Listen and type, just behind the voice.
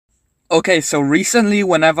Okay, so recently,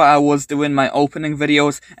 whenever I was doing my opening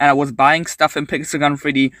videos and I was buying stuff in Pixelgun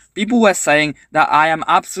 3D, people were saying that I am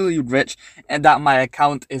absolutely rich and that my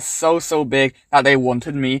account is so big that they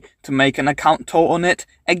wanted me to make an account tour on it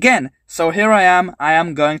again. So here I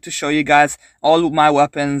am going to show you guys all my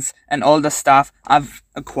weapons and all the stuff I've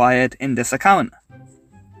acquired in this account.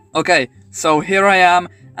 Okay, so here I am,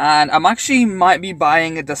 and I'm actually might be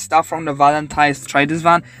buying the stuff from the Valentine's Traders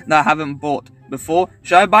van that I haven't bought before.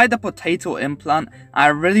 Should I buy the potato implant? I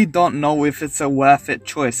really don't know if it's a worth it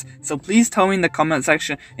choice. So please tell me in the comment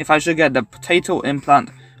section if I should get the potato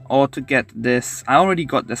implant or to get this. I already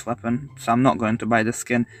got this weapon, so I'm not going to buy the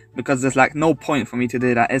skin because there's like no point for me to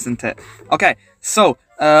do that, isn't it? Okay, so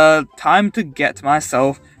time to get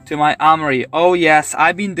myself to my armory. Oh yes,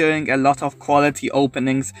 I've been doing a lot of quality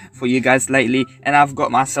openings for you guys lately, and I've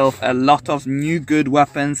got myself a lot of new good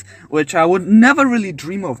weapons which I would never really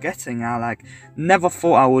dream of getting. I like never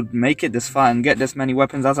thought I would make it this far and get this many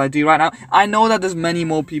weapons as I do right now. I know that there's many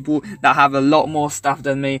more people that have a lot more stuff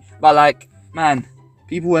than me, but like, man,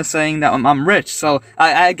 people were saying that I'm rich, so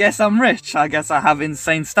I guess I'm rich. I guess I have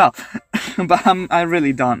insane stuff. But I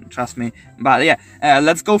really don't, trust me. But yeah,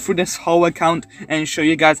 let's go through this whole account and show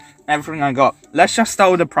you guys everything I got. Let's just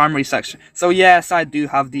start with the primary section. So yes, I do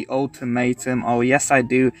have the ultimatum. Oh yes, I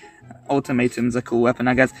do. Ultimatum's a cool weapon,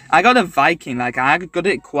 I guess. I got a Viking. Like, I got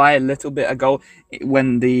it quite a little bit ago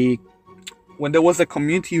when there was a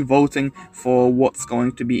community voting for what's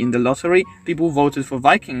going to be in the lottery. People voted for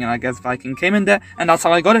Viking, and I guess Viking came in there, and that's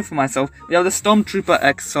how I got it for myself. We have the Stormtrooper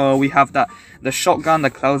XO, we have the shotgun, the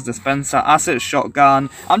Clouds Dispenser, Acid Shotgun.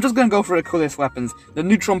 I'm just gonna go for the coolest weapons. The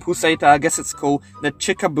Neutron Pulsator, I guess it's cool. The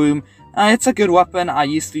Chickaboom. It's a good weapon. I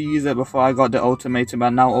used to use it before I got the Ultimatum, but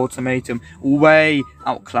now Ultimatum way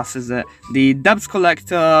outclasses it. The Debs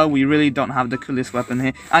Collector, we really don't have the coolest weapon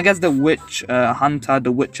here. I guess the Witch Hunter,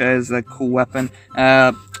 the Witcher is a cool weapon.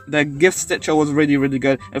 The Gift Stitcher was really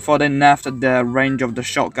good before they nerfed the range of the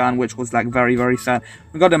shotgun, which was like very sad.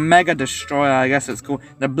 We got the Mega Destroyer, I guess it's cool.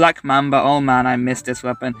 The Black Mamba, oh man, I miss this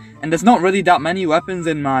weapon. And there's not really that many weapons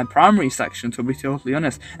in my primary section, to be totally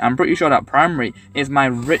honest. I'm pretty sure that primary is my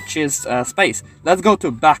richest space. Let's go to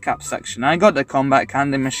backup section. I got the Combat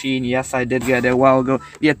Candy Machine. Yes, I did get it a while ago.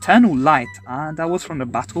 The Eternal Light, that was from the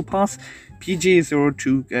Battle Pass.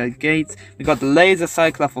 PG02 gates. We got the Laser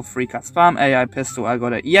Cycler for free cat spam. AI pistol, I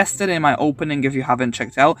got it yesterday in my opening. If you haven't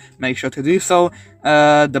checked out, make sure to do so.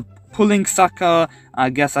 The Pulling Sucker, I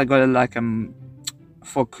guess I got it like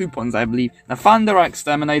for coupons, I believe. The Thunder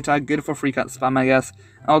Exterminator, good for free cat spam, I guess.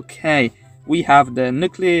 Okay, we have the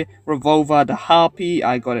Nuclear Revolver, the Harpy,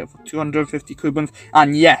 I got it for 250 coupons.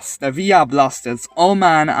 And yes, the VR Blasters. Oh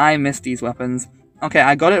man, I miss these weapons. Okay,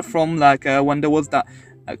 I got it from like when there was that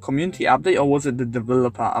community update, or was it the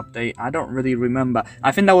developer update? I don't really remember.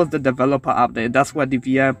 I think that was the developer update. That's where the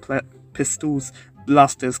VR pistols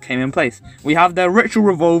blasters came in place. We have the Ritual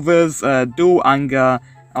Revolvers, Dual Anger,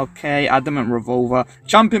 okay, Adamant Revolver,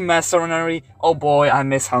 Champion Mercenary. Oh boy, I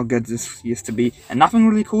miss how good this used to be, and nothing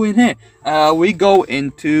really cool in here. We go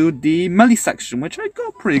into the melee section, which I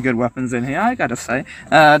got pretty good weapons in here, I gotta say.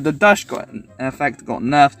 The dash effect got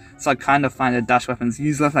nerfed, so I kind of find the dash weapons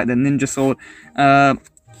useless, like the Ninja Sword.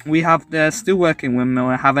 We have the Still Working Windmill.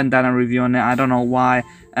 I haven't done a review on it, I don't know why.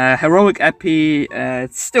 Heroic Epi,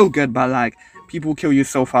 it's still good, but like, people kill you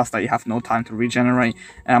so fast that you have no time to regenerate.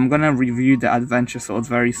 I'm gonna review the Adventure Swords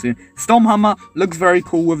very soon. Stormhammer looks very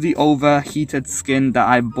cool with the overheated skin that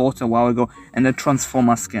I bought a while ago, and the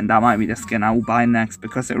Transformer skin. That might be the skin I will buy next,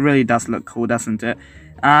 because it really does look cool, doesn't it?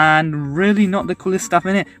 And really not the coolest stuff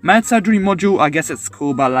in it. Med Surgery Module, I guess it's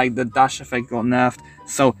cool, but like the dash effect got nerfed,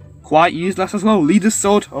 so quite useless as well. Leader's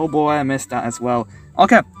Sword, oh boy, I missed that as well.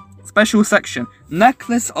 Okay, special section.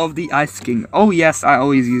 Necklace of the Ice King. Oh yes, I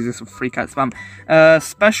always use this for free cat spam.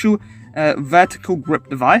 Special vertical grip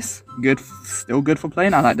device. Good, still good for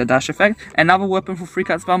playing. I like the dash effect. Another weapon for free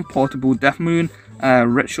cat spam. Portable Death Moon.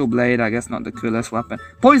 Ritual Blade, I guess not the coolest weapon.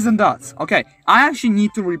 Poison Darts. Okay, I actually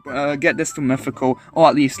need to get this to mythical, or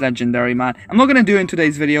at least legendary, man. I'm not gonna do it in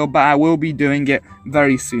today's video, but I will be doing it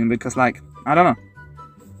very soon, because like, I don't know,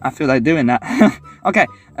 I feel like doing that. Okay,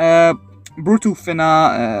 Brutal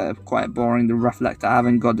Finna, quite boring. The Reflector, I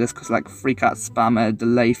haven't got this because like free cat spam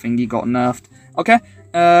delay thingy got nerfed. Okay,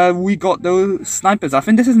 we got those snipers. I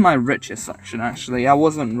think this is my richest section actually. I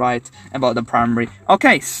wasn't right about the primary.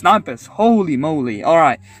 Okay, snipers, holy moly.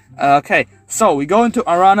 Alright, okay, so we go into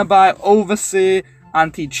Aranabai, Overseer,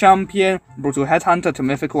 Anti-Champion, Brutal Headhunter to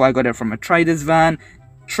mythical. I got it from a trader's van.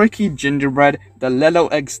 Tricky Gingerbread, the Lelo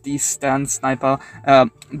XD Stand Sniper,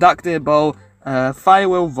 Duck Deer Bow,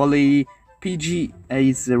 Firewheel Volley,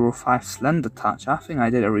 PGA05 Slender Touch. I think I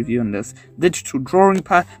did a review on this. Digital drawing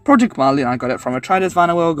pad. Project Marlin, I got it from a Try This Van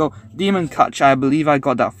a while ago. Demon Catcher, I believe I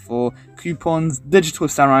got that for coupons. Digital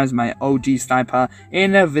Samurai is my OG sniper.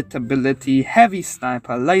 Inevitability, Heavy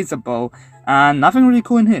Sniper, Laser Bow, and nothing really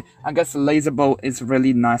cool in here. I guess the laser bow is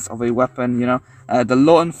really nice of a weapon, you know. The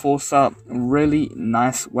Law Enforcer, really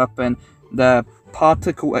nice weapon. The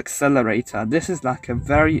Particle Accelerator, this is like a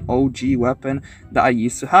very OG weapon that I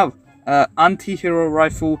used to have. Anti-hero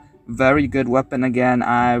rifle, very good weapon again.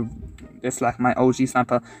 It's like my OG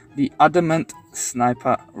sniper. The Adamant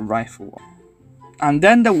Sniper Rifle. And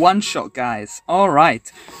then the one-shot, guys.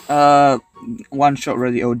 Alright. One-shot,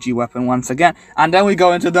 really OG weapon once again. And then we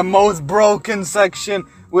go into the most broken section,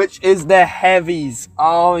 which is the heavies.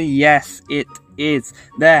 Oh, yes, it is.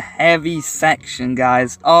 The heavy section,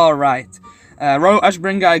 guys. Alright. Royal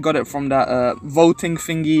Ashbringer, I got it from that voting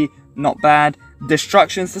thingy. Not bad.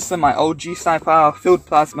 Destruction System, my OG sniper. Field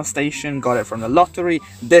Plasma Station, got it from the lottery.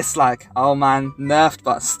 Dislike, oh man, nerfed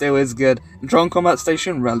but still is good. Drone Combat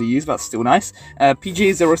Station, rarely used but still nice.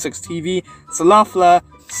 PGA06 TV, Solar Flare,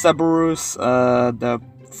 Cerberus, the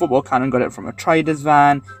Football Cannon, got it from a Traders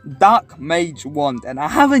Van. Dark Mage Wand, and I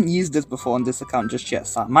haven't used this before on this account just yet,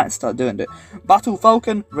 so I might start doing it. Battle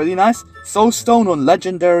Falcon, really nice. Soul Stone on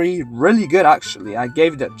Legendary, really good actually. I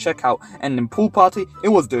gave it a check out, and in Pool Party, it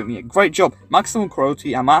was doing me a great job. Maximum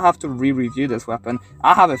Cruelty, I might have to re-review this weapon.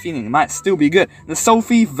 I have a feeling it might still be good. The Soul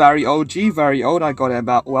Thief, very OG, very old. I got it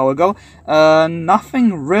about a while ago.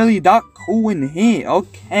 Nothing really that cool in here.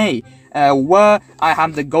 Okay. Where I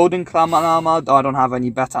have the Golden Clamor armor, I don't have any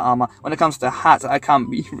better armor. When it comes to hats, I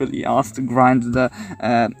can't be really asked to grind the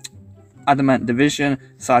Adamant Division,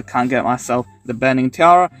 so I can't get myself the Burning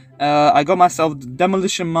Tiara. I got myself the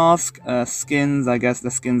Demolition Mask, skins. I guess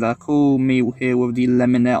the skins are cool. Me here with the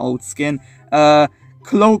Lemonade old skin.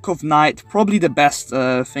 Cloak of Night, probably the best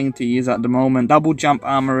thing to use at the moment. Double Jump,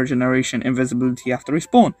 Armor Regeneration, Invisibility after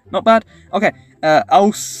Respawn. Not bad. Okay.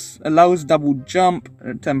 Allows double jump,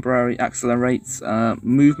 temporary accelerates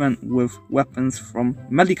movement with weapons from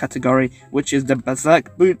melee category, which is the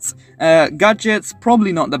Berserk Boots. Gadgets,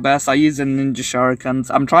 probably not the best. I use the Ninja Shurikens.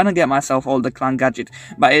 I'm trying to get myself all the clan gadget,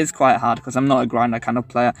 but it is quite hard because I'm not a grinder kind of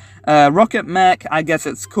player. Rocket Mech, I guess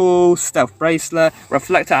it's cool. Stealth Bracelet.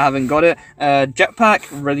 Reflector, I haven't got it. Jetpack,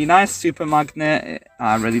 really nice. Super Magnet,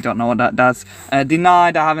 I really don't know what that does.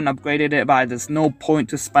 Denied, I haven't upgraded it, but there's no point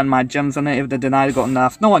to spend my gems on it if the Denied got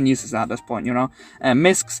nerfed. No one uses it at this point, you know.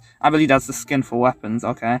 Misks, I believe that's the skin for weapons.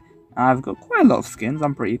 Okay, I've got quite a lot of skins.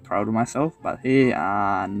 I'm pretty proud of myself. But here,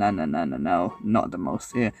 no, not the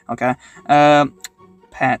most here. Okay,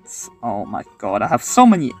 pets. Oh my god, I have so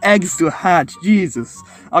many eggs to hatch. Jesus.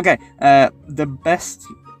 Okay, the best.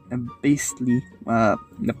 Beastly,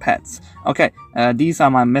 the pets. Okay, these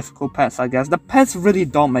are my mythical pets, I guess. The pets really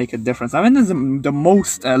don't make a difference. I mean, there's the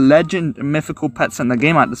most legend mythical pets in the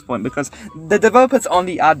game at this point, because the developers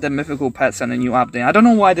only add the mythical pets in the new update. I don't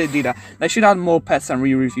know why they do that. They should add more pets and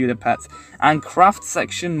re-review the pets. And craft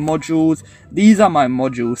section modules. These are my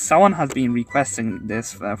modules. Someone has been requesting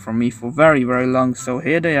this from me for very, very long. So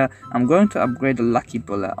here they are. I'm going to upgrade the Lucky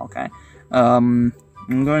Bullet, okay?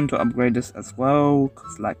 I'm going to upgrade this as well,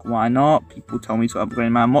 because like, why not? People tell me to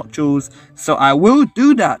upgrade my modules, so I will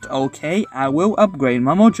do that, okay? I will upgrade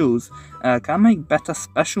my modules. Can I make better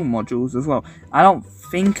special modules as well? I don't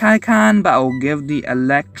think I can, but I'll give the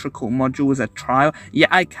electrical modules a trial. Yeah,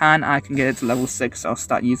 I can get it to level 6, so I'll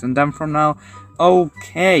start using them from now.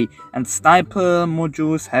 Okay, and sniper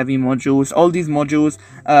modules, heavy modules, all these modules.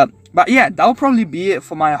 But yeah, that'll probably be it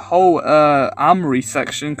for my whole armory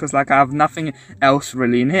section, because like I have nothing else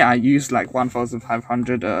really in here. I used like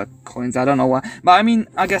 1,500 coins, I don't know why, but I mean,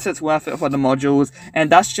 I guess it's worth it for the modules. And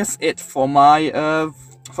that's just it for my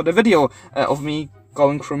for the video of me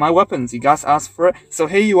going through my weapons. You guys asked for it, so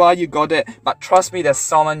here you are, you got it. But trust me, there's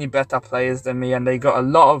so many better players than me, and they got a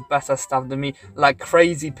lot of better stuff than me, like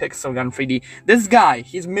Crazy Pixel Gun 3D. This guy,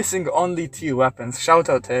 he's missing only 2 weapons. Shout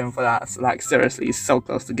out to him for that. Like, seriously, he's so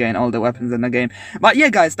close to getting all the weapons in the game. But yeah,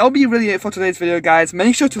 guys, that'll be really it for today's video, guys.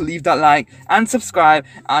 Make sure to leave that like and subscribe,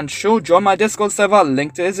 and sure, join my Discord server.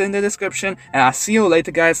 Link to it is in the description, and I'll see you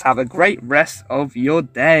later, guys. Have a great rest of your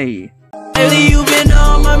day. Lately you've been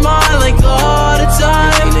on my mind like all the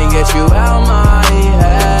time. Need to get you out my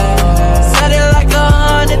head. Said it like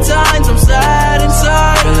 100 times, I'm sad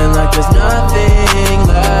inside. Feeling like there's nothing